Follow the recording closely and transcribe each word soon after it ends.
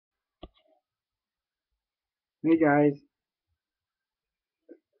Hey guys,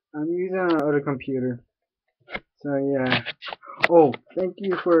 I'm using another computer. So yeah. Oh, thank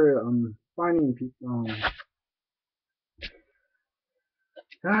you for finding people.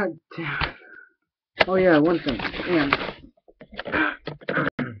 God damn. Oh yeah, one thing. Yeah.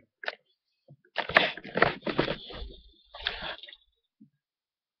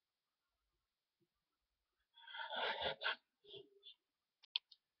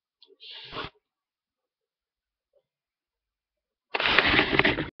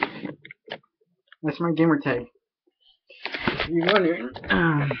 That's my gamer tag. If you're wondering,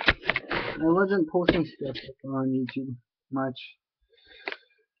 I wasn't posting stuff on YouTube much.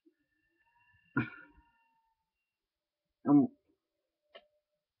 Um.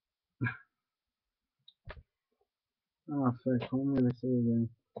 Oh fuck. What am I gonna say again?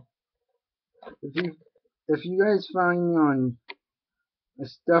 If you if you guys find me on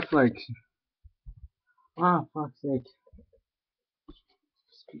stuff like fuck's sake,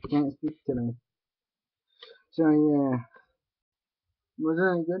 can't speak today. So yeah,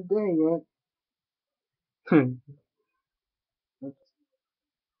 wasn't a good day yet.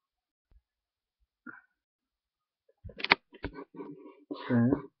 Okay,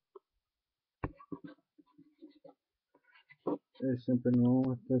 there's something wrong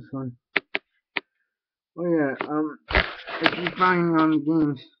with this one. Oh yeah, if you find me on the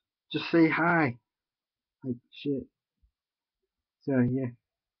games, just say hi. Like shit. So yeah.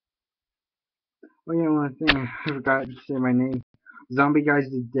 Oh yeah, one thing I forgot to say my name. Zombie Guys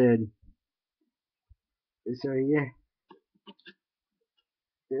is dead. So yeah,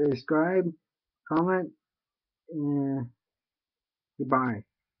 subscribe, comment, and goodbye.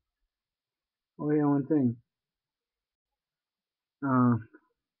 Oh yeah, one thing. Uh,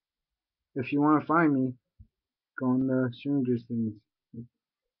 if you want to find me, go on the Strangers things.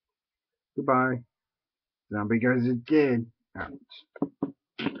 Goodbye. Zombie Guys is dead. Out.